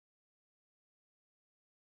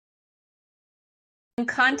I'm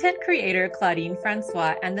content creator Claudine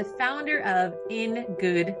Francois and the founder of In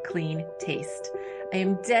Good Clean Taste. I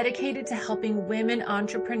am dedicated to helping women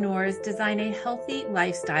entrepreneurs design a healthy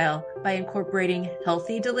lifestyle by incorporating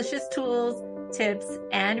healthy, delicious tools, tips,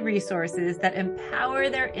 and resources that empower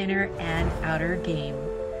their inner and outer game.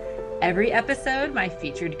 Every episode, my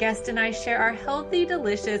featured guest and I share our healthy,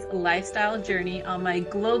 delicious lifestyle journey on my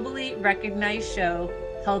globally recognized show,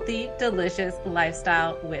 Healthy, Delicious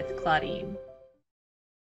Lifestyle with Claudine.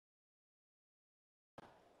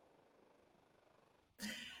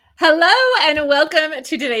 Hello and welcome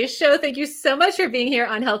to today's show. Thank you so much for being here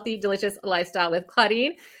on Healthy, Delicious Lifestyle with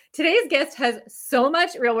Claudine. Today's guest has so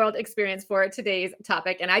much real world experience for today's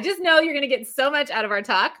topic, and I just know you're going to get so much out of our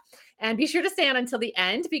talk. And be sure to stay on until the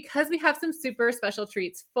end because we have some super special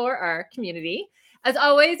treats for our community. As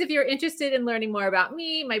always, if you're interested in learning more about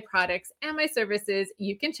me, my products, and my services,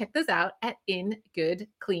 you can check those out at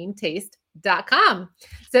ingoodcleantaste.com.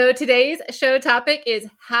 So today's show topic is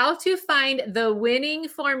how to find the winning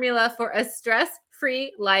formula for a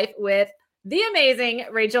stress-free life with the amazing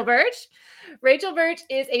Rachel Burch. Rachel Burch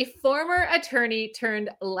is a former attorney turned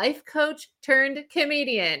life coach turned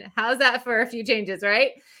comedian. How's that for a few changes,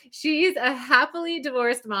 right? She's a happily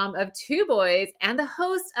divorced mom of 2 boys and the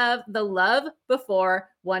host of the Love Before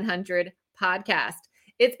 100 podcast.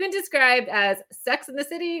 It's been described as Sex in the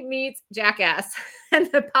City meets Jackass,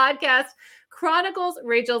 and the podcast chronicles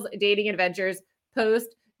Rachel's dating adventures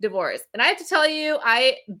post-divorce. And I have to tell you,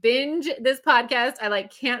 I binge this podcast. I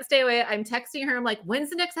can't stay away. I'm texting her. I'm like, when's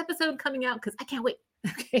the next episode coming out? Because I can't wait.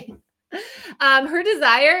 Okay. Her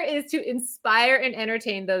desire is to inspire and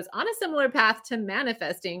entertain those on a similar path to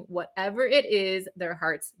manifesting whatever it is their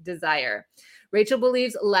hearts desire. Rachel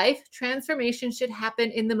believes life transformation should happen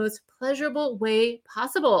in the most pleasurable way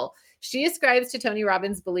possible. She ascribes to Tony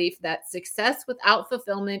Robbins' belief that success without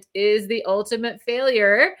fulfillment is the ultimate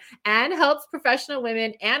failure and helps professional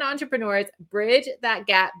women and entrepreneurs bridge that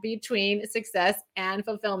gap between success and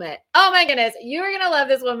fulfillment. Oh my goodness, you are going to love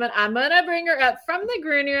this woman. I'm going to bring her up from the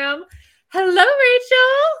green room. Hello, Rachel.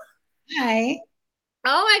 Hi.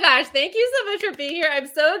 Oh my gosh, thank you so much for being here. I'm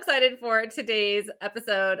so excited for today's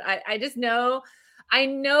episode. I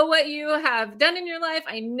know what you have done in your life.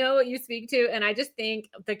 I know what you speak to. And I just think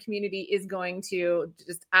the community is going to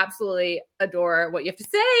just absolutely adore what you have to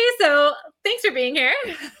say. So thanks for being here.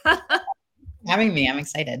 Having me. I'm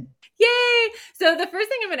excited. Yay. So the first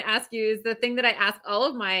thing I'm going to ask you is the thing that I ask all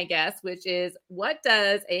of my guests, which is, what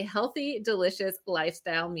does a healthy, delicious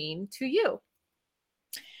lifestyle mean to you?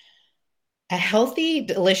 A healthy,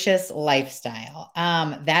 delicious lifestyle.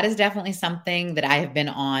 That is definitely something that I have been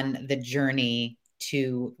on the journey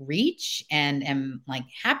to reach, and am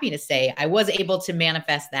happy to say I was able to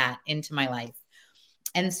manifest that into my life.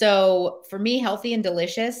 And so for me, healthy and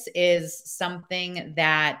delicious is something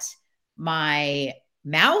that my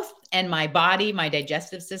mouth and my body, my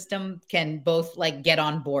digestive system can both get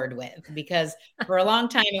on board with, because for a long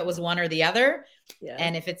time it was one or the other. Yeah.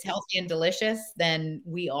 And if it's healthy and delicious, then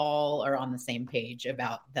we all are on the same page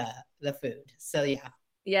about the food. So yeah.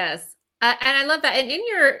 Yes. And I love that. And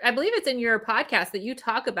I believe it's in your podcast that you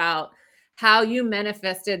talk about how you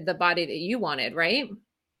manifested the body that you wanted, right?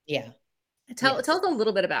 Yeah. Tell us a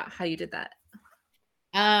little bit about how you did that.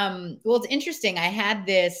 Well, it's interesting. I had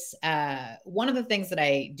this, one of the things that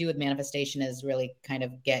I do with manifestation is really kind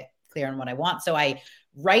of get clear on what I want. So I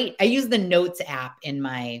use the notes app in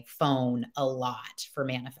my phone a lot for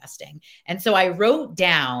manifesting. And so I wrote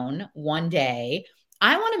down one day,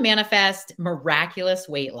 I want to manifest miraculous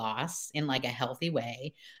weight loss in a healthy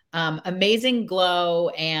way, amazing glow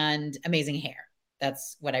and amazing hair.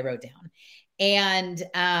 That's what I wrote down. And,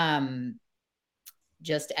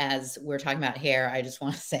 just as we're talking about hair, I just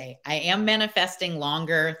want to say I am manifesting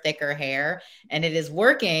longer, thicker hair, and it is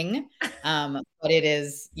working. But it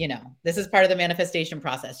is, this is part of the manifestation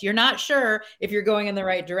process. You're not sure if you're going in the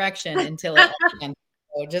right direction until it happens.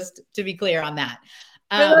 So just to be clear on that.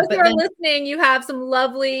 For those who are listening, you have some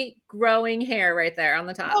lovely growing hair right there on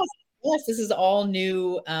the top. Yes, this is all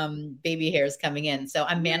new baby hairs coming in. So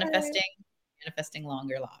I'm manifesting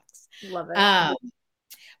longer locks. Love it.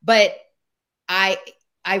 But I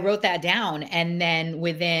wrote that down, and then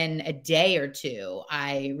within a day or two,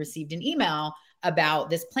 I received an email about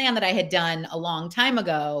this plan that I had done a long time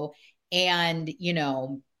ago. And,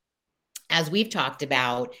 as we've talked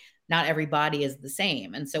about, not everybody is the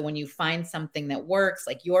same. And so when you find something that works,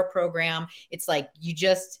 like your program, it's you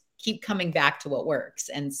just keep coming back to what works.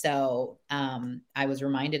 And so I was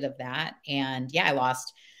reminded of that. And yeah, I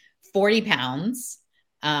lost 40 pounds.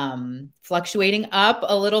 Fluctuating up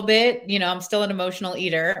a little bit. I'm still an emotional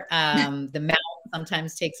eater. The mouth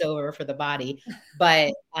sometimes takes over for the body.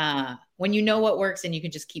 But when you know what works and you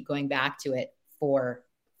can just keep going back to it for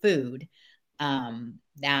food,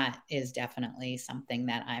 that is definitely something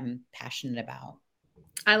that I'm passionate about.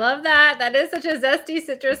 I love that. That is such a zesty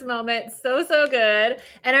citrus moment. So, so good.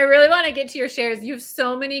 And I really want to get to your shares. You have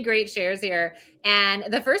so many great shares here. And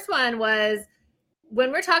the first one was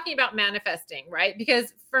when we're talking about manifesting, right?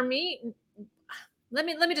 Because for me, let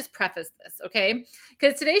me just preface this, okay?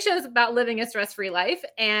 Because today's show is about living a stress-free life.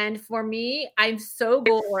 And for me, I'm so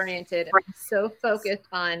goal-oriented. I'm so focused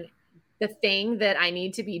on the thing that I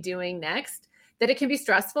need to be doing next that it can be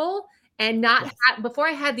stressful. And not before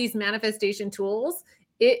I had these manifestation tools,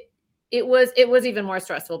 it was even more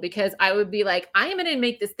stressful because I would be like, I am going to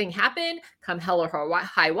make this thing happen come hell or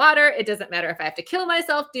high water. It doesn't matter if I have to kill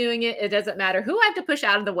myself doing it. It doesn't matter who I have to push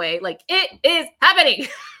out of the way. Like, it is happening.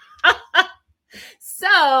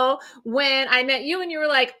 So when I met you and you were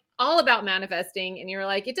like all about manifesting and you were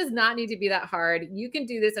like, it does not need to be that hard. You can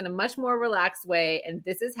do this in a much more relaxed way. And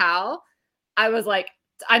this is how. I was like,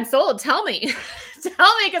 I'm sold. Tell me.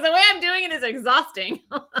 Tell me, because the way I'm doing it is exhausting.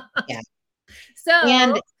 Yeah. So,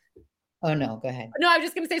 oh no, go ahead. No, I was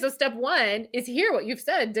just going to say, so step one is hear what you've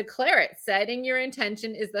said, declare it. Setting your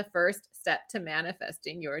intention is the first step to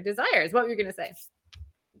manifesting your desires. What were you going to say?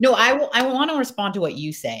 No, I want to respond to what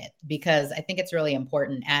you said, because I think it's really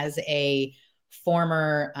important as a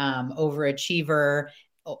former overachiever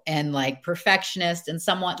and like perfectionist and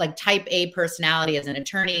somewhat like type A personality as an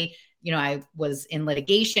attorney. You know, I was in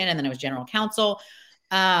litigation and then I was general counsel.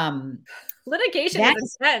 Litigation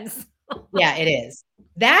is intense. Yeah, it is.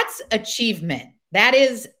 That's achievement. That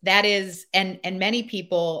is, and many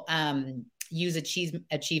people use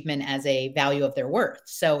achievement as a value of their worth.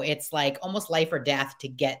 So it's like almost life or death to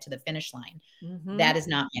get to the finish line. Mm-hmm. That is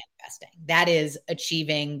not manifesting. That is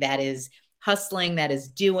achieving. That is hustling. That is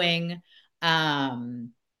doing.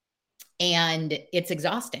 And it's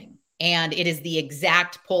exhausting. And it is the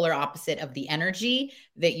exact polar opposite of the energy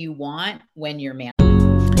that you want when you're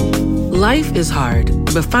Life is hard,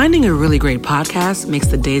 but finding a really great podcast makes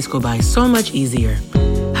the days go by so much easier.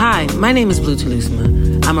 Hi, my name is Blue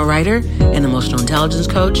Telusma. I'm a writer, an emotional intelligence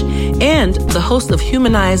coach, and the host of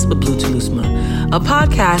Humanize with Blue Telusma, a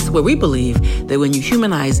podcast where we believe that when you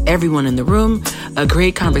humanize everyone in the room, a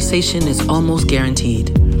great conversation is almost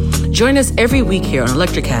guaranteed. Join us every week here on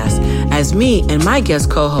Electricast as me and my guest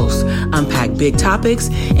co-hosts unpack big topics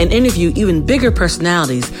and interview even bigger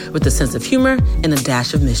personalities with a sense of humor and a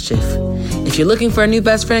dash of mischief. If you're looking for a new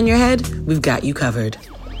best friend in your head, we've got you covered.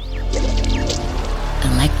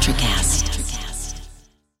 Electricast.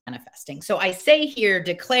 Manifesting. So I say here,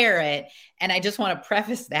 declare it. And I just want to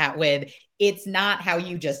preface that with, it's not how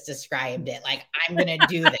you just described it. Like, I'm going to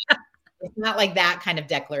do this. It's not like that kind of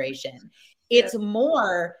declaration. It's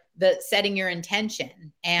more the setting your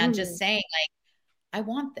intention and just saying like, I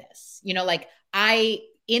want this, you know, like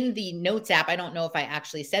in the notes app, I don't know if I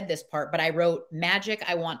actually said this part, but I wrote magic.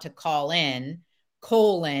 I want to call in :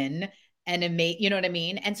 and you know what I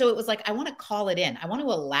mean? And so it was like, I want to call it in. I want to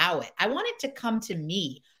allow it. I want it to come to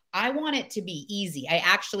me. I want it to be easy. I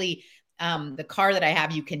actually, the car that I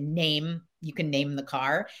have, you can name the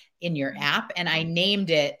car in your app. And I named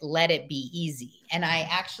it, Let It Be Easy. And I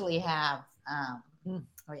actually have,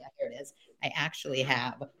 oh yeah, here it is. I actually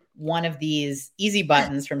have one of these easy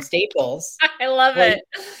buttons from Staples. I love it.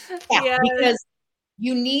 Yeah, yes. Because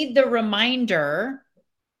you need the reminder.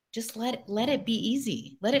 Just let it be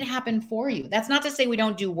easy. Let it happen for you. That's not to say we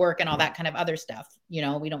don't do work and all that kind of other stuff. You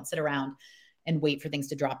know, we don't sit around and wait for things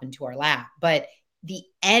to drop into our lap. But the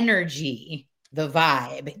energy, the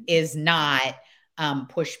vibe is not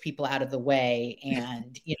push people out of the way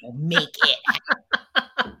and, you know, make it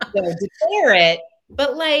happen. So declare it,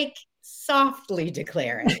 but like softly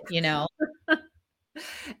declare it, you know?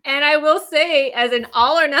 And I will say, as an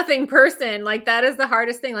all or nothing person, like that is the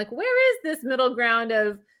hardest thing. Like, where is this middle ground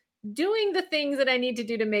of doing the things that I need to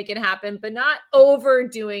do to make it happen, but not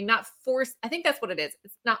overdoing, not force. I think that's what it is.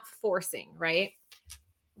 It's not forcing, right?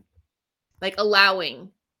 Like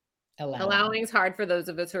allowing. Allowing is hard for those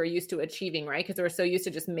of us who are used to achieving, right? Because we're so used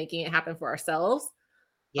to just making it happen for ourselves.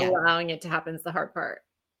 Yeah. Allowing it to happen is the hard part.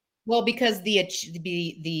 Well, because the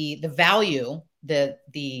value,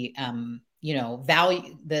 value,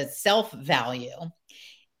 the self-value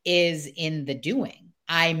is in the doing.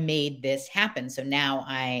 I made this happen. So now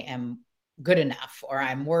I am good enough or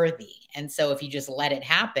I'm worthy. And so if you just let it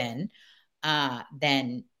happen,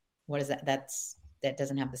 then what is that? That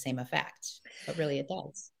doesn't have the same effect, but really it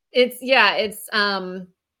does. It's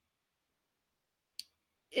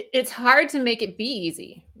hard to make it be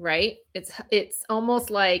easy, right? It's almost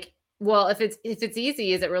like well, if it's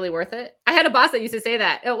easy, is it really worth it? I had a boss that used to say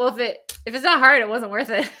that. Oh, well, if it's not hard, it wasn't worth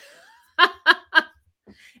it.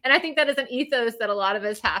 And I think that is an ethos that a lot of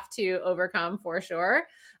us have to overcome for sure.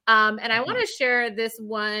 And I want to share this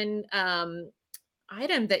one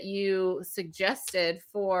item that you suggested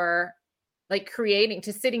for like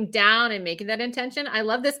sitting down and making that intention. I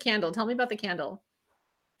love this candle. Tell me about the candle.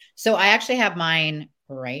 So I actually have mine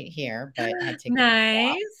right here, but I had to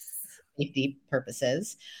nice safety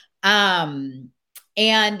purposes. And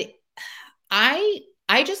I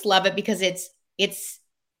just love it because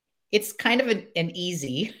it's kind of an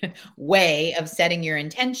easy way of setting your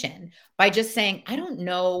intention by just saying, I don't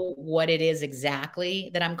know what it is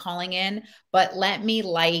exactly that I'm calling in, but let me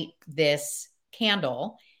light this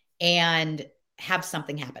candle and have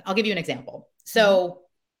something happen. I'll give you an example. So,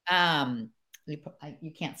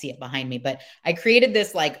 you can't see it behind me, but I created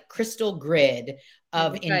this like crystal grid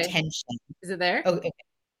of intention. Is it there? Oh, okay.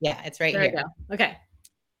 Yeah, it's right there here. We go. Okay.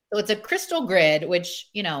 So it's a crystal grid, which,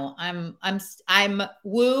 you know, I'm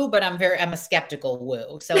woo, but I'm a skeptical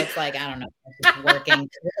woo. So it's like, I don't know if it's working.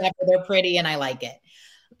 They're pretty and I like it.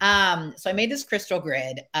 So I made this crystal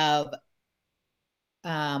grid of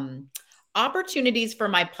opportunities for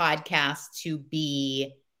my podcast to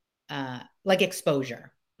be like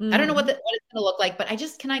exposure. I don't know what it's going to look like, but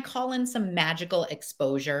can I call in some magical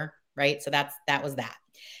exposure? Right. So that was that.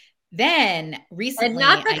 Then recently, and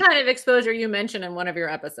not the kind of exposure you mentioned in one of your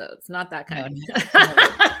episodes, not that kind.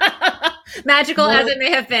 No. Magical as it may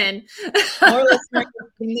have been. More listeners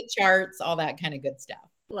in the charts, all that kind of good stuff.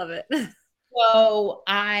 Love it. So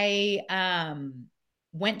I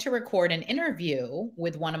went to record an interview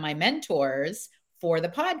with one of my mentors for the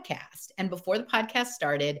podcast. And before the podcast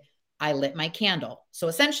started, I lit my candle. So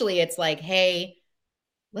essentially it's like, hey,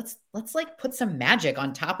 let's like put some magic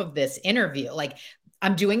on top of this interview. Like,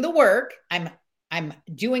 I'm doing the work. I'm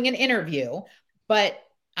doing an interview, but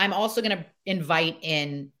I'm also going to invite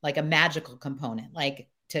in like a magical component, like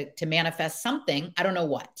to manifest something. I don't know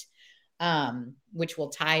what, which will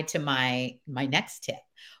tie to my next tip.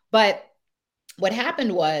 But what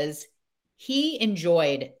happened was he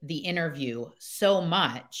enjoyed the interview so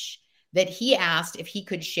much that he asked if he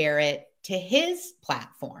could share it to his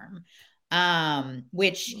platform,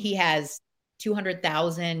 which he has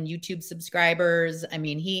 200,000 YouTube subscribers. I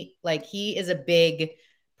mean, he is a big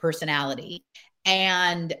personality.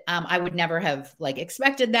 And I would never have like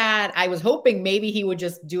expected that. I was hoping maybe he would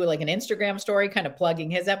just do like an Instagram story kind of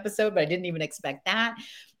plugging his episode, but I didn't even expect that.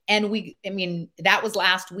 And that was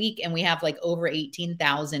last week and we have like over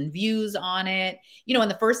 18,000 views on it. You know,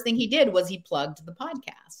 and the first thing he did was he plugged the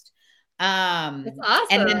podcast. That's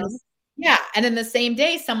awesome. And then the same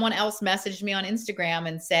day, someone else messaged me on Instagram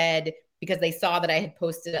and said, because they saw that I had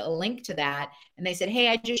posted a link to that. And they said, hey,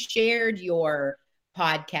 I just shared your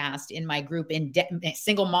podcast in my group,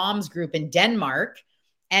 single moms group in Denmark.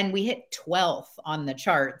 And we hit 12th on the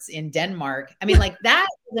charts in Denmark. I mean, like that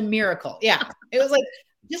was a miracle. Yeah. It was like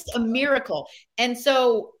just a miracle. And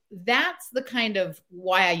so that's the kind of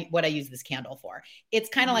what I use this candle for. It's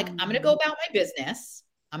kind of like, I'm going to go about my business.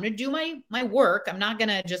 I'm going to do my work. I'm not going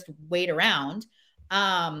to just wait around.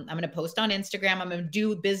 I'm going to post on Instagram. I'm going to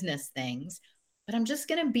do business things, but I'm just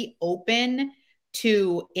going to be open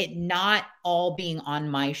to it not all being on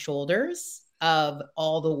my shoulders of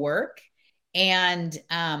all the work. And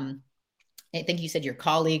I think you said your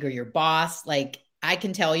colleague or your boss, like I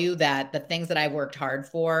can tell you that the things that I've worked hard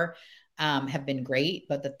for have been great,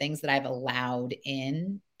 but the things that I've allowed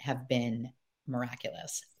in have been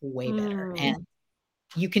miraculous, way better. And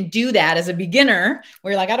you can do that as a beginner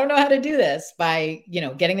where you're like, I don't know how to do this by,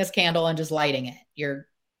 getting this candle and just lighting it. You're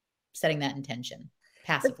setting that intention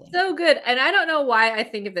passively. That's so good. And I don't know why I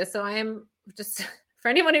think of this. So I am just, for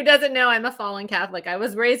anyone who doesn't know, I'm a fallen Catholic. I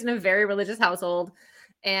was raised in a very religious household.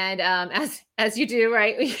 And as you do,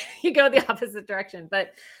 right, you go the opposite direction.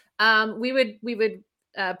 But we would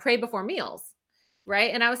pray before meals,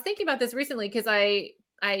 right? And I was thinking about this recently because I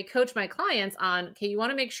coach my clients on, okay, you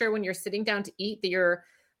want to make sure when you're sitting down to eat that you're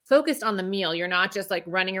focused on the meal. You're not just like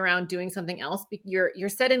running around doing something else. You're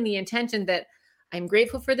setting the intention that I'm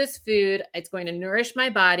grateful for this food. It's going to nourish my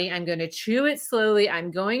body. I'm going to chew it slowly.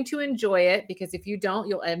 I'm going to enjoy it, because if you don't,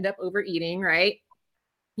 you'll end up overeating, right?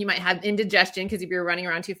 You might have indigestion because if you're running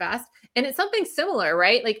around too fast. And it's something similar,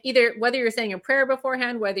 right? Like either whether you're saying a prayer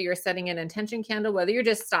beforehand, whether you're setting an intention candle, whether you're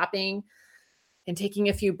just stopping and taking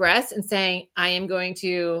a few breaths and saying, I am going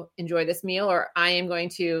to enjoy this meal, or I am going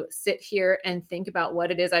to sit here and think about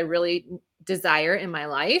what it is I really desire in my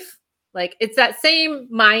life. Like it's that same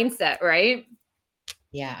mindset, right?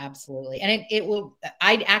 Yeah, absolutely. And it will,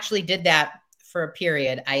 I actually did that for a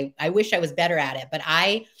period. I wish I was better at it, but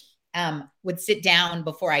I would sit down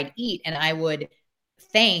before I'd eat and I would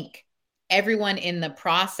thank everyone in the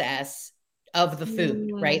process of the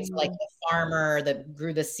food, right? So like the farmer that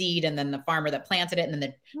grew the seed, and then the farmer that planted it, and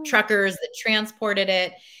then the truckers that transported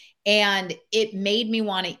it. And it made me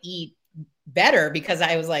want to eat better because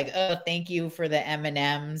I was like, oh, thank you for the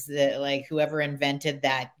M&Ms that like whoever invented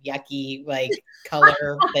that yucky like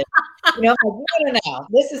color that, you know, like, no,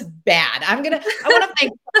 this is bad. I want to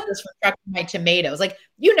thank truckers for trucking my tomatoes. Like,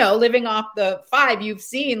 you know, living off the 5, you've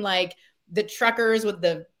seen like the truckers with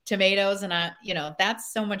the tomatoes, and you know,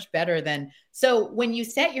 that's so much better than. So when you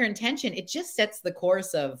set your intention, it just sets the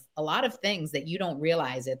course of a lot of things that you don't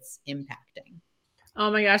realize it's impacting.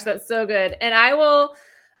 Oh my gosh, that's so good. And I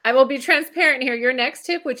will be transparent here. Your next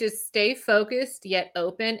tip, which is stay focused yet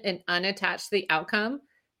open and unattached to the outcome.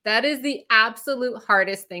 That is the absolute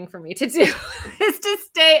hardest thing for me to do is to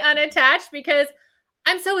stay unattached because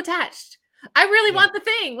I'm so attached. I really want the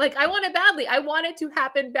thing. Like I want it badly. I want it to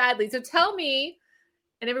happen badly. So tell me,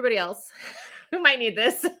 and everybody else who might need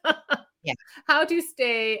this, how to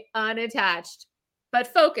stay unattached,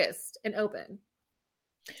 but focused and open.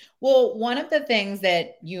 Well, one of the things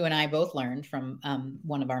that you and I both learned from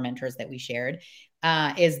one of our mentors that we shared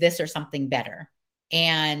is this or something better.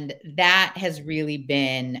 And that has really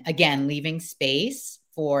been, again, leaving space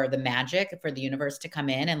for the magic, for the universe to come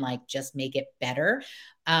in and like just make it better.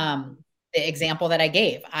 The example that I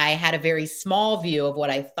gave, I had a very small view of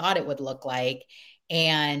what I thought it would look like.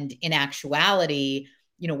 And in actuality,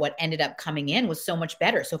 you know, what ended up coming in was so much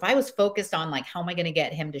better. So if I was focused on like, how am I going to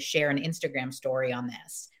get him to share an Instagram story on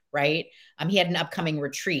this? Right. He had an upcoming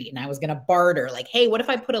retreat and I was going to barter like, hey, what if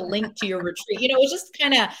I put a link to your retreat? You know, it was just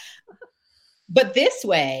kind of, but this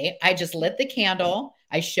way I just lit the candle.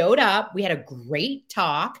 I showed up. We had a great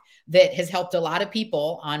talk that has helped a lot of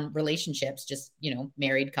people on relationships, just, you know,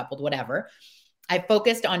 married, coupled, whatever. I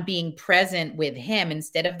focused on being present with him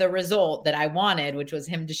instead of the result that I wanted, which was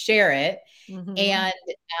him to share it. Mm-hmm.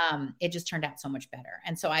 And it just turned out so much better.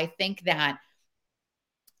 And so I think that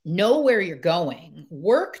know where you're going,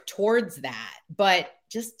 work towards that, but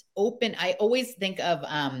just open. I always think of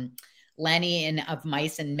Lenny in Of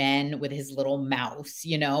Mice and Men with his little mouse,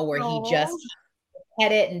 you know, where he just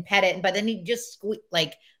pet it. But then he just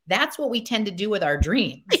like, that's what we tend to do with our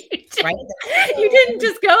dreams, right? You didn't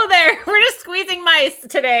just go there. We're just squeezing mice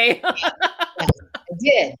today. I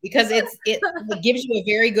did, because it gives you a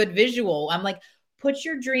very good visual. I'm like, put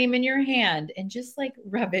your dream in your hand and just like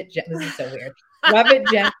rub it. This is so weird. Rub it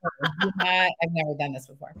gently. I've never done this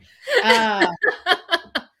before.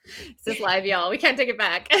 This is live, y'all. We can't take it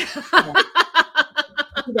back.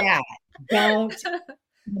 Yeah. Don't,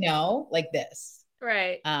 you know, like this.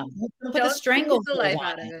 Right. Put the stranglehold the life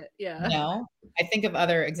out of it. Yeah. You know, I think of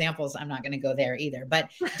other examples. I'm not going to go there either, but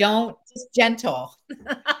don't, just gentle.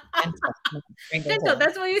 Gentle.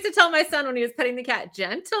 That's what I used to tell my son when he was petting the cat.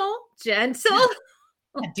 Gentle. Yeah,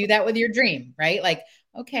 do that with your dream, right? Like,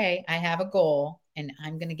 okay, I have a goal and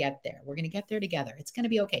I'm going to get there. We're going to get there together. It's going to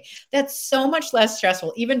be okay. That's so much less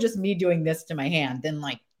stressful, even just me doing this to my hand than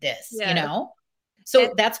like this, you know?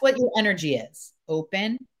 So that's what your energy is.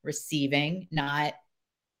 Open, receiving, not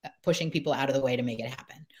pushing people out of the way to make it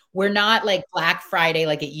happen. We're not like Black Friday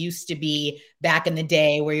like it used to be back in the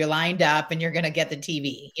day where you're lined up and you're going to get the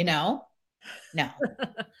TV, you know? No.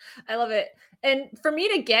 I love it. And for me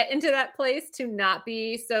to get into that place, to not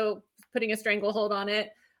be so putting a stranglehold on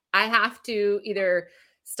it, I have to either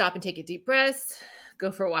stop and take a deep breath,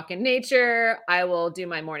 go for a walk in nature. I will do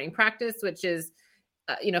my morning practice, which is,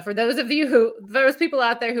 you know, for those people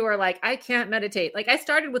out there who are like, I can't meditate. Like I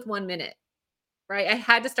started with 1 minute, right? I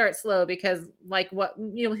had to start slow because like what,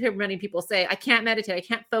 you know, hear many people say, I can't meditate. I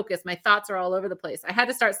can't focus. My thoughts are all over the place. I had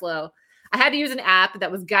to start slow. I had to use an app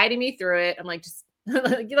that was guiding me through it. I'm like, just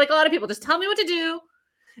like a lot of people, just tell me what to do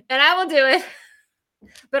and I will do it.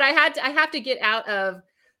 But I have to get out of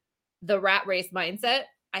the rat race mindset.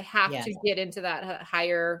 I have to get into that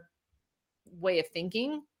higher way of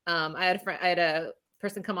thinking. I had a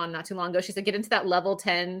person come on not too long ago. She said, get into that level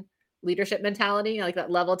 10 leadership mentality, like that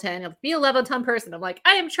level 10, be a level 10 person. I'm like,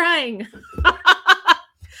 I am trying.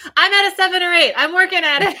 I'm at a 7 or 8. I'm working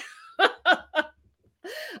at it.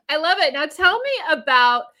 I love it. Now tell me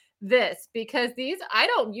about this, because I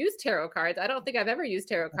don't use tarot cards. I don't think I've ever used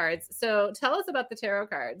tarot cards. So tell us about the tarot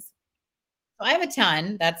cards. I have a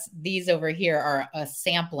ton. These over here are a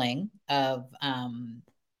sampling of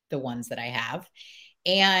the ones that I have.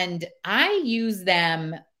 And I use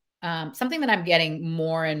them, something that I'm getting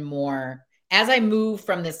more and more as I move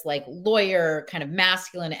from this like lawyer kind of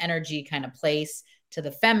masculine energy kind of place to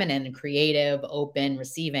the feminine, creative, open,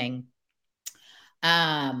 receiving.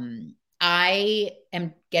 I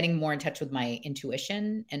am getting more in touch with my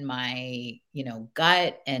intuition and my,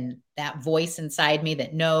 gut and that voice inside me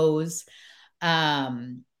that knows.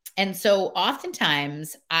 And so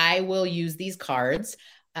oftentimes I will use these cards.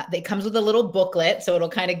 It comes with a little booklet, so it'll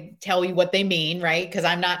kind of tell you what they mean, right? Because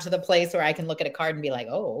I'm not to the place where I can look at a card and be like,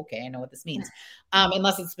 oh, okay, I know what this means.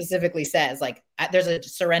 Unless it specifically says, like, there's a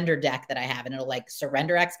surrender deck that I have, and it'll like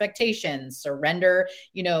surrender expectations, surrender,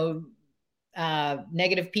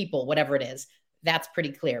 negative people, whatever it is. That's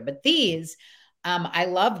pretty clear. But these, I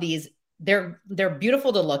love these. They're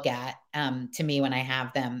beautiful to look at to me when I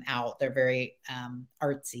have them out. They're very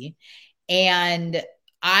artsy. And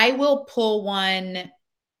I will pull one.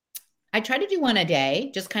 I try to do one a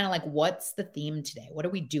day, just kind of like, what's the theme today? What are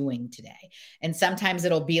we doing today? And sometimes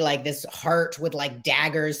it'll be like this heart with like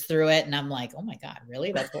daggers through it. And I'm like, oh my God,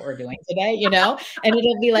 really? That's what we're doing today, And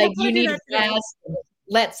it'll be like, you need to rest,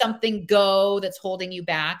 let something go that's holding you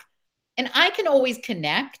back. And I can always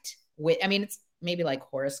connect with, it's maybe like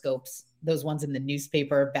horoscopes, those ones in the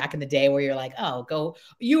newspaper back in the day where you're like, oh, go,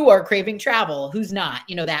 you are craving travel. Who's not,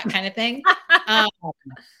 that kind of thing.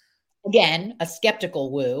 Again, a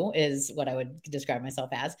skeptical woo is what I would describe myself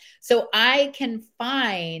as. So I can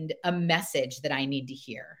find a message that I need to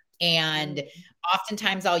hear. And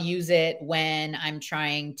oftentimes I'll use it when I'm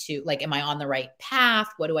trying to, like, am I on the right path?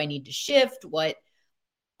 What do I need to shift?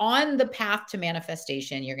 On the path to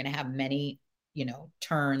manifestation, you're going to have many,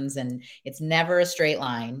 turns, and it's never a straight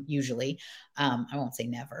line. Usually, I won't say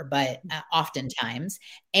never, but oftentimes,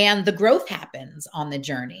 and the growth happens on the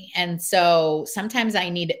journey. And so sometimes I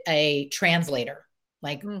need a translator.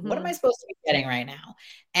 Like, what am I supposed to be getting right now?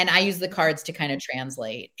 And I use the cards to kind of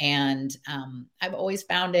translate. And I've always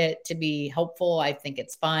found it to be helpful. I think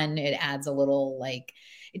it's fun. It adds a little, like,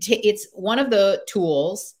 it's one of the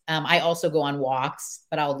tools. I also go on walks,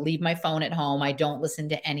 but I'll leave my phone at home. I don't listen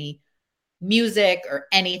to any music or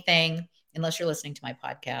anything unless you're listening to my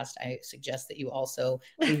podcast. I suggest that you also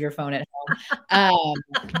leave your phone at home.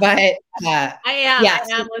 I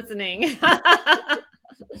am listening.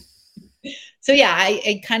 So yeah,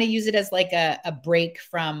 I kind of use it as like a break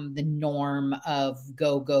from the norm of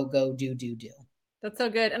go, do. That's so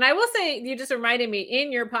good. And I will say, you just reminded me,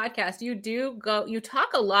 in your podcast, you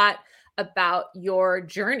talk a lot about your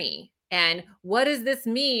journey and what does this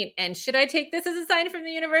mean? And should I take this as a sign from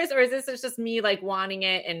the universe? Or is this just me like wanting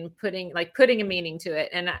it and putting a meaning to it?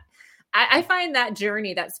 And I find that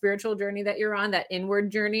journey, that spiritual journey that you're on, that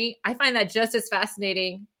inward journey, I find that just as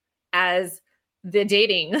fascinating as the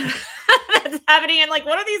dating that's happening. And like,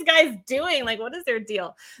 what are these guys doing? Like, what is their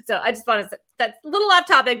deal? So I just want to say, that's a little off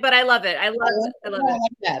topic, but I love it. I love it. I like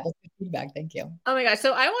that. That's good feedback. Thank you. Oh my gosh.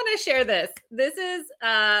 So I want to share this. This is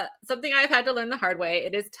something I've had to learn the hard way.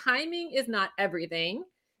 It is, timing is not everything.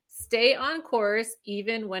 Stay on course,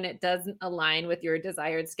 even when it doesn't align with your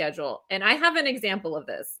desired schedule. And I have an example of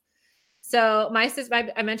this. So my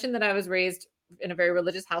sister, I mentioned that I was raised in a very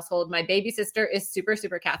religious household. My baby sister is super,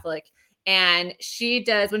 super Catholic. And she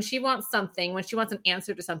does, when she wants an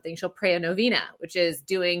answer to something, she'll pray a novena, which is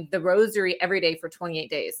doing the rosary every day for 28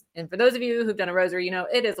 days. And for those of you who've done a rosary,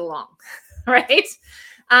 it is long, right?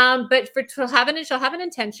 But she'll have an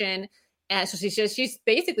intention. And so she's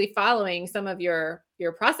basically following some of your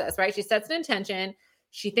process, right? She sets an intention.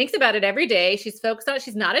 She thinks about it every day. She's focused on it.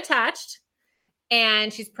 She's not attached.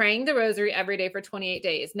 And she's praying the rosary every day for 28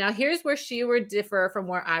 days. Now, here's where she would differ from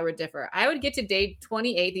where I would differ. I would get to day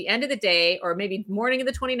 28, the end of the day, or maybe morning of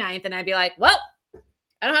the 29th, and I'd be like, well,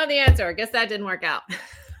 I don't have the answer. I guess that didn't work out.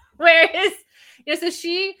 Whereas, so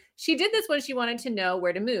she did this when she wanted to know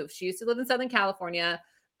where to move. She used to live in Southern California,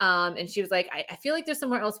 and she was like, I feel like there's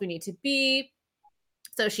somewhere else we need to be.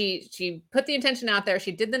 So she put the intention out there.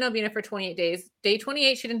 She did the novena for 28 days. Day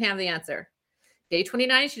 28, she didn't have the answer. Day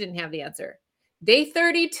 29, she didn't have the answer. Day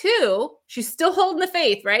 32, she's still holding the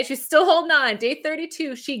faith, right? She's still holding on. Day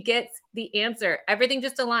 32, she gets the answer. Everything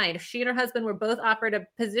just aligned. She and her husband were both offered a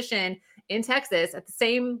position in Texas at the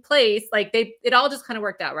same place. Like it all just kind of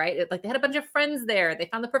worked out, right? They had a bunch of friends there. They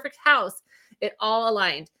found the perfect house. It all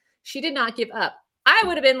aligned. She did not give up. I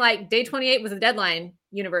would have been like, day 28 was the deadline,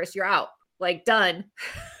 universe, you're out. Like, done.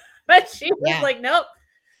 But she was like, nope,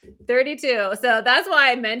 32. So that's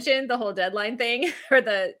why I mentioned the whole deadline thing, or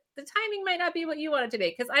the timing might not be what you want it to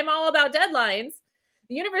be, because I'm all about deadlines.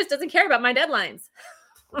 The universe doesn't care about my deadlines.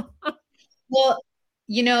 Well,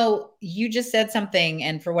 you just said something,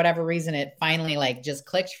 and for whatever reason, it finally just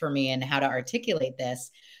clicked for me and how to articulate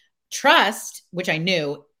this. Trust, which I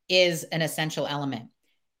knew, is an essential element.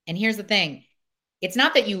 And here's the thing. It's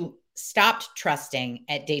not that you stopped trusting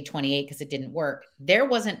at day 28 because it didn't work. There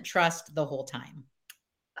wasn't trust the whole time.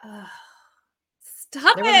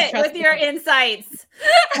 Stop it with your insights.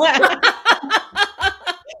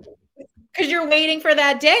 Because you're waiting for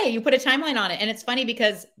that day. You put a timeline on it. And it's funny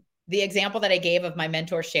because the example that I gave of my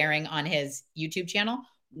mentor sharing on his YouTube channel,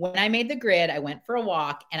 when I made the grid, I went for a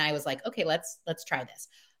walk and I was like, okay, let's try this.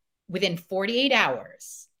 Within 48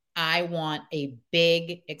 hours, I want a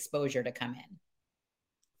big exposure to come in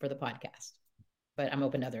for the podcast, but I'm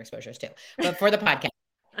open to other exposures too, but for the podcast.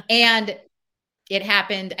 And it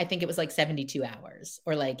happened, I think it was like 72 hours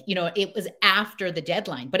or like, it was after the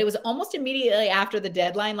deadline, but it was almost immediately after the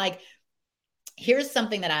deadline. Like, here's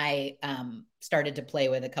something that I started to play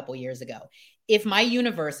with a couple years ago. If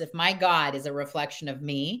my God is a reflection of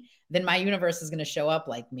me, then my universe is going to show up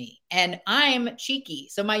like me. And I'm cheeky.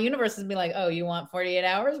 So my universe is going to be like, oh, you want 48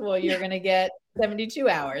 hours? Well, you're going to get 72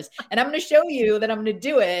 hours. And I'm going to show you that I'm going to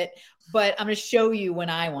do it, but I'm going to show you when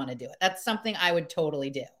I want to do it. That's something I would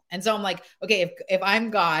totally do. And so I'm like, okay, if I'm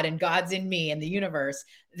God and God's in me and the universe,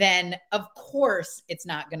 then of course it's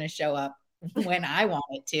not going to show up when I want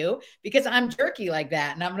it to, because I'm jerky like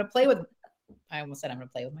that. And I'm going to play with, I almost said I'm going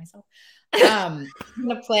to play with myself. I'm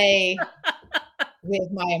going to play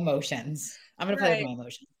with my emotions. I'm going to play with my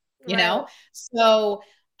emotions, you know? So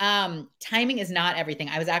timing is not everything.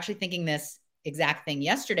 I was actually thinking this exact thing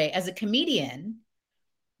yesterday. As a comedian,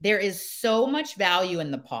 there is so much value in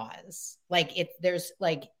the pause. Like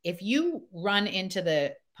if you run into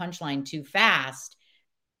the punchline too fast,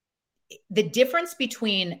 the difference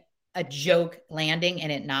between a joke landing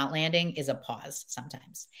and it not landing is a pause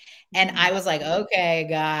sometimes. And I was like, okay,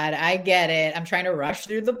 God, I get it. I'm trying to rush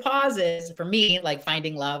through the pauses. For me, like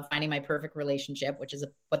finding love, finding my perfect relationship, which is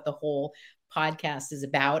what the whole podcast is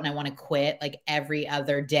about. And I want to quit like every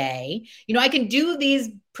other day. I can do these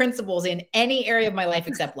principles in any area of my life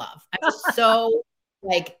except love. I'm so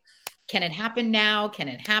like, can it happen now? Can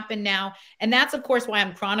it happen now? And that's of course why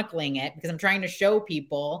I'm chronicling it, because I'm trying to show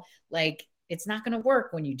people like, it's not going to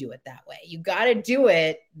work when you do it that way. You got to do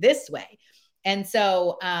it this way. And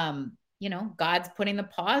so, God's putting the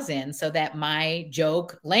pause in so that my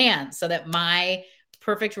joke lands, so that my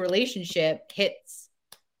perfect relationship hits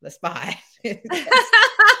the spot.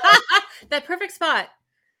 That perfect spot.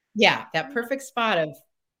 Yeah. That perfect spot of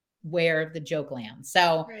where the joke lands.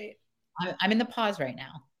 So I'm in the pause right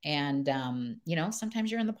now. And,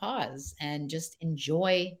 sometimes you're in the pause and just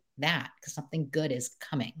enjoy that, because something good is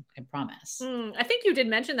coming. I promise. I think you did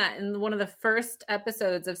mention that in one of the first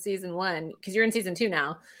episodes of season 1, because you're in season 2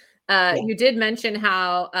 now. You did mention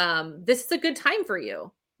how this is a good time for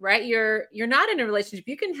you, right? You're not in a relationship.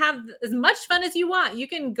 You can have as much fun as you want. You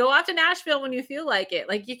can go off to Nashville when you feel like it.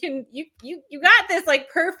 Like you got this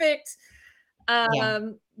like perfect,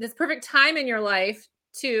 this perfect time in your life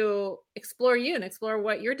to explore you and explore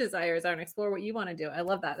what your desires are and explore what you want to do. I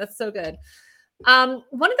love that. That's so good.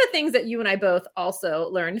 One of the things that you and I both also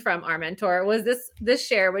learned from our mentor was this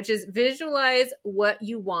share, which is visualize what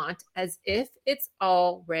you want as if it's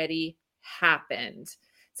already happened.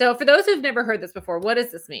 So for those who've never heard this before, what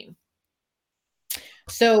does this mean?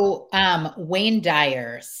 So Wayne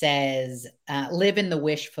Dyer says, live in the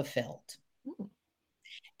wish fulfilled. Ooh.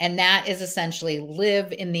 And that is essentially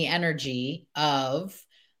live in the energy of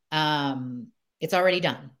it's already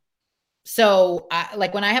done. So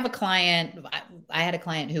when I have a client, I had a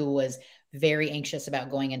client who was very anxious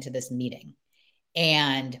about going into this meeting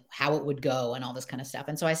and how it would go and all this kind of stuff.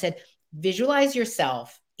 And so I said, visualize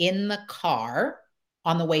yourself in the car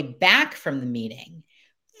on the way back from the meeting,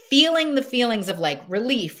 feeling the feelings of like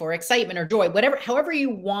relief or excitement or joy, however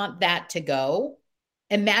you want that to go.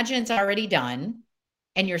 Imagine it's already done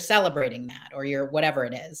and you're celebrating that, or you're whatever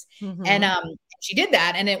it is. Mm-hmm. And she did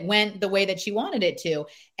that and it went the way that she wanted it to.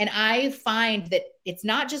 And I find that it's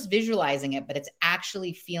not just visualizing it, but it's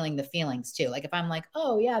actually feeling the feelings too. Like if I'm like,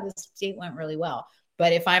 oh yeah, this date went really well.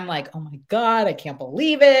 But if I'm like, oh my God, I can't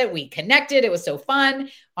believe it. We connected. It was so fun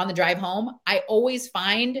on the drive home. I always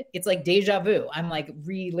find it's like deja vu. I'm like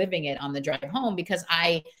reliving it on the drive home because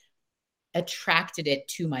I attracted it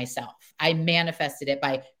to myself. I manifested it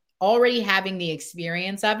by already having the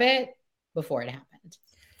experience of it before it happened.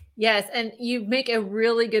 Yes. And you make a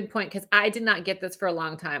really good point, because I did not get this for a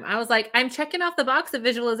long time. I was like, I'm checking off the box of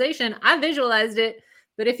visualization. I visualized it.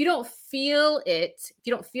 But if you don't feel it, if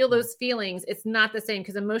you don't feel those feelings, it's not the same,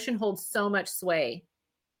 because emotion holds so much sway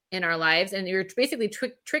in our lives. And you're basically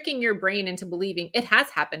tricking your brain into believing it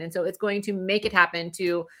has happened. And so it's going to make it happen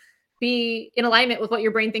to be in alignment with what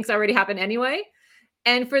your brain thinks already happened anyway.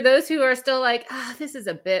 And for those who are still like, this is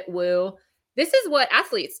a bit woo, this is what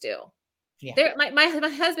athletes do. Yeah. My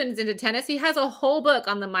husband's into tennis. He has a whole book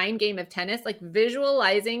on the mind game of tennis, like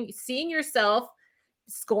visualizing, seeing yourself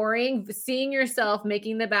scoring, seeing yourself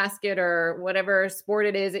making the basket or whatever sport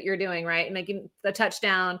it is that you're doing, right? Making the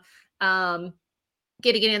touchdown,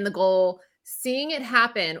 getting it in the goal, seeing it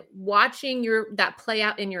happen, watching that play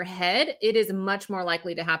out in your head, it is much more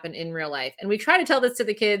likely to happen in real life. And we try to tell this to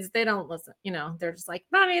the kids. They don't listen. They're just like,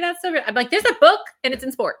 Mommy, that's so good. I'm like, there's a book and it's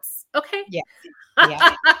in sports. Okay. Yeah.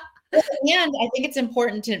 Yeah. And I think it's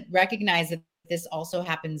important to recognize that this also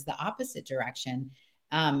happens the opposite direction.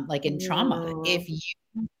 Like in trauma, if you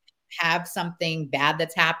have something bad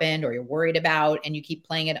that's happened or you're worried about and you keep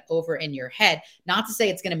playing it over in your head, not to say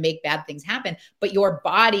it's going to make bad things happen, but your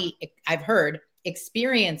body, I've heard,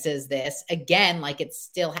 experiences this again, like it's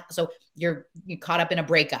still, so you're caught up in a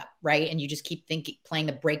breakup, right? And you just keep playing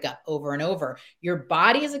the breakup over and over. Your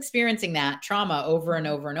body is experiencing that trauma over and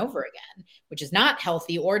over and over again, which is not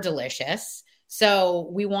healthy or delicious. So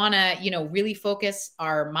we want to, really focus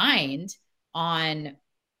our mind on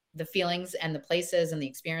the feelings and the places and the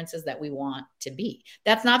experiences that we want to be.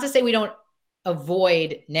 That's not to say we don't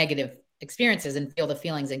avoid negative experiences and feel the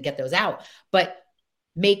feelings and get those out, but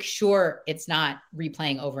make sure it's not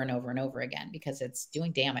replaying over and over and over again because it's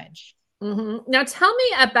doing damage. Mm-hmm. Now tell me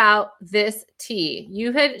about this tea.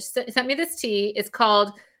 You had sent me this tea. It's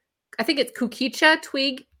called, I think it's Kukicha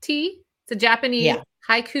twig tea. It's a Japanese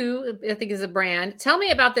haiku, I think is a brand. Tell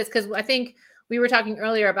me about this, because I think we were talking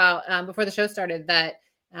earlier about before the show started that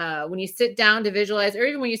when you sit down to visualize, or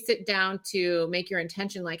even when you sit down to make your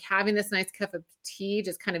intention, like having this nice cup of tea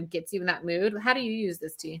just kind of gets you in that mood. How do you use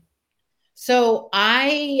this tea? So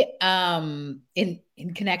I, in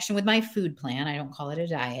connection with my food plan, I don't call it a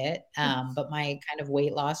diet, but my kind of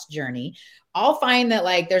weight loss journey, I'll find that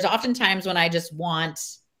like, there's often times when I just want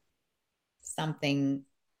something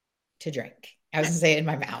to drink. I was gonna say it in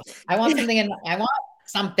my mouth. I want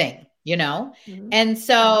something Mm-hmm. And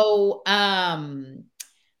so,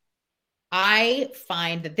 I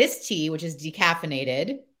find that this tea, which is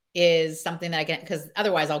decaffeinated, is something that I can, because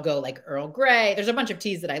otherwise I'll go like Earl Grey. There's a bunch of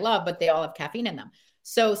teas that I love, but they all have caffeine in them.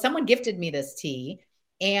 So someone gifted me this tea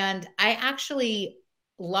and I actually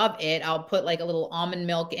love it. I'll put like a little almond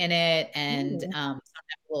milk in it and a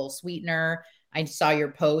little sweetener. I saw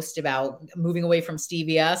your post about moving away from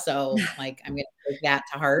stevia. So like, I'm going to take that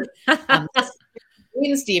to heart.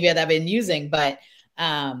 Stevia that I've been using, but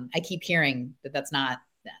I keep hearing that that's not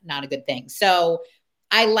a good thing. So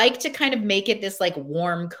I like to kind of make it this like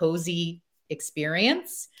warm, cozy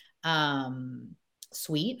experience.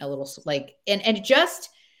 Sweet, a little like, and it just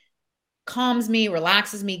calms me,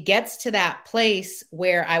 relaxes me, gets to that place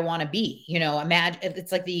where I want to be, imagine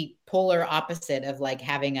it's like the polar opposite of like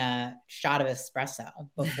having a shot of espresso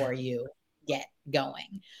before you get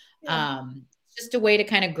going. Yeah. Just a way to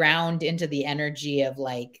kind of ground into the energy of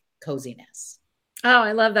like coziness. Oh,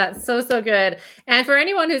 I love that. So, so good. And for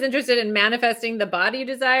anyone who's interested in manifesting the body you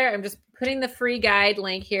desire, I'm just putting the free guide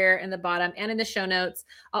link here in the bottom and in the show notes.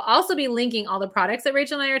 I'll also be linking all the products that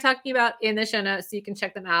Rachel and I are talking about in the show notes so you can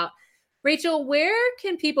check them out. Rachel, where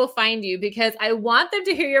can people find you? Because I want them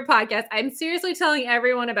to hear your podcast. I'm seriously telling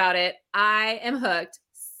everyone about it. I am hooked.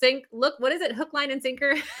 Look, what is it? Hook, line, and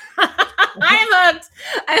sinker. I'm hooked.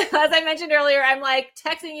 As I mentioned earlier, I'm like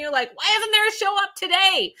texting you like, why isn't there a show up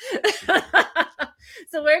today?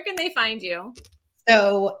 So where can they find you?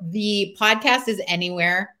 So the podcast is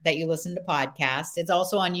anywhere that you listen to podcasts. It's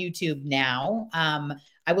also on YouTube now.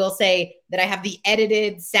 I will say that I have the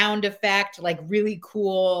edited sound effect, like really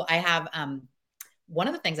cool. I have one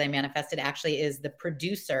of the things I manifested actually is the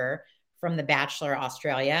producer from The Bachelor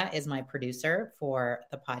Australia is my producer for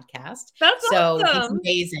the podcast. That's so awesome.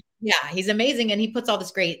 He's amazing. Yeah, he's amazing. And he puts all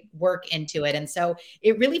this great work into it. And so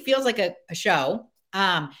it really feels like a show.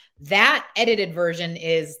 That edited version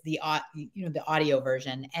is the audio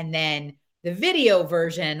version. And then the video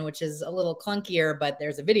version, which is a little clunkier, but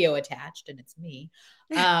there's a video attached and it's me.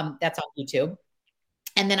 That's on YouTube.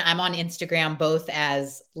 And then I'm on Instagram, both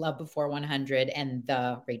as Love Before 100 and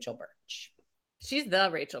the Rachel Burch. She's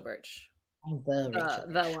the Rachel Burch. I'm the Rachel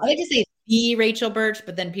Burch. I like to say the Rachel Burch,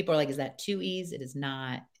 but then people are like, is that two E's? It is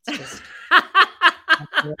not. It's just.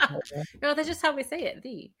 No, that's just how we say it.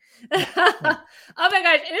 The. Oh my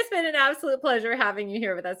gosh. It has been an absolute pleasure having you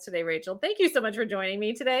here with us today, Rachel. Thank you so much for joining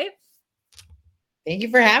me today. Thank you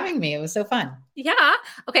for having me. It was so fun. Yeah.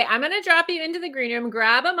 Okay. I'm going to drop you into the green room,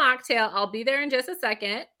 grab a mocktail. I'll be there in just a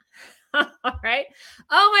second. All right.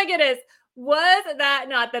 Oh my goodness. Was that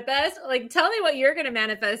not the best? Like, tell me what you're going to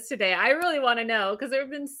manifest today. I really want to know because there have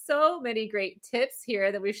been so many great tips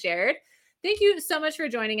here that we've shared. Thank you so much for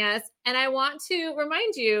joining us. And I want to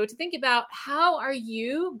remind you to think about how are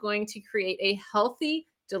you going to create a healthy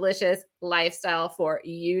delicious lifestyle for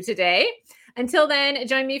you today. Until then,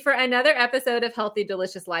 join me for another episode of Healthy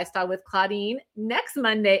Delicious Lifestyle with Claudine next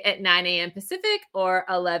Monday at 9 a.m. Pacific or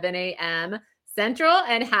 11 a.m. Central,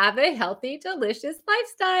 and have a healthy, delicious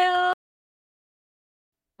lifestyle.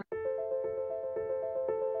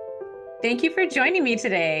 Thank you for joining me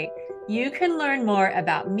today. You can learn more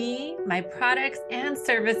about me, my products, and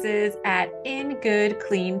services at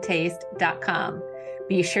ingoodcleantaste.com.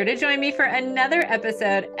 Be sure to join me for another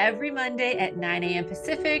episode every Monday at 9 a.m.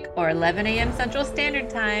 Pacific or 11 a.m. Central Standard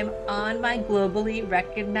Time on my globally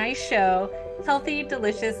recognized show, Healthy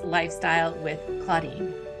Delicious Lifestyle with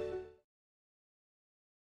Claudine.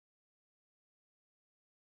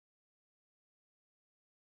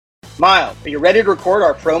 Miles, are you ready to record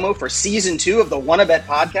our promo for Season 2 of the Wanna Bet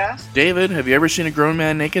podcast? David, have you ever seen a grown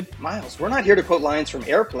man naked? Miles, we're not here to quote lines from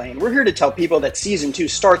Airplane. We're here to tell people that Season 2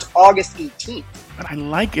 starts August 18th. But I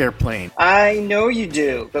like Airplane. I know you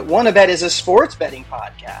do, but Wanna Bet is a sports betting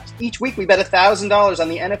podcast. Each week we bet $1,000 on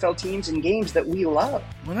the NFL teams and games that we love.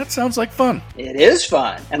 Well, that sounds like fun. It is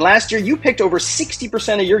fun. And last year you picked over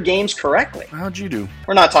 60% of your games correctly. How'd you do?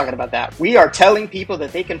 We're not talking about that. We are telling people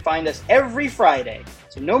that they can find us every Friday.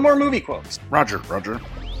 So no more movie quotes. Roger.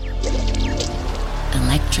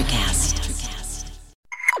 Electricast.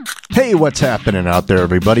 Hey, what's happening out there,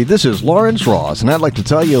 everybody? This is Lawrence Ross, and I'd like to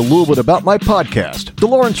tell you a little bit about my podcast, The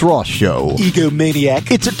Lawrence Ross Show. Egomaniac.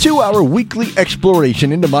 It's a 2-hour weekly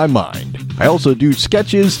exploration into my mind. I also do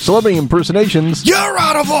sketches, celebrity impersonations. You're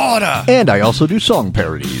out of order! And I also do song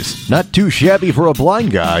parodies. Not too shabby for a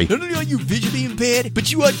blind guy. Not only are you visually impaired, but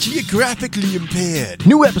you are geographically impaired.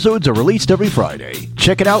 New episodes are released every Friday.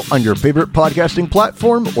 Check it out on your favorite podcasting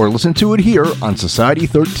platform or listen to it here on Society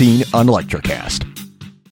 13 on Electricast.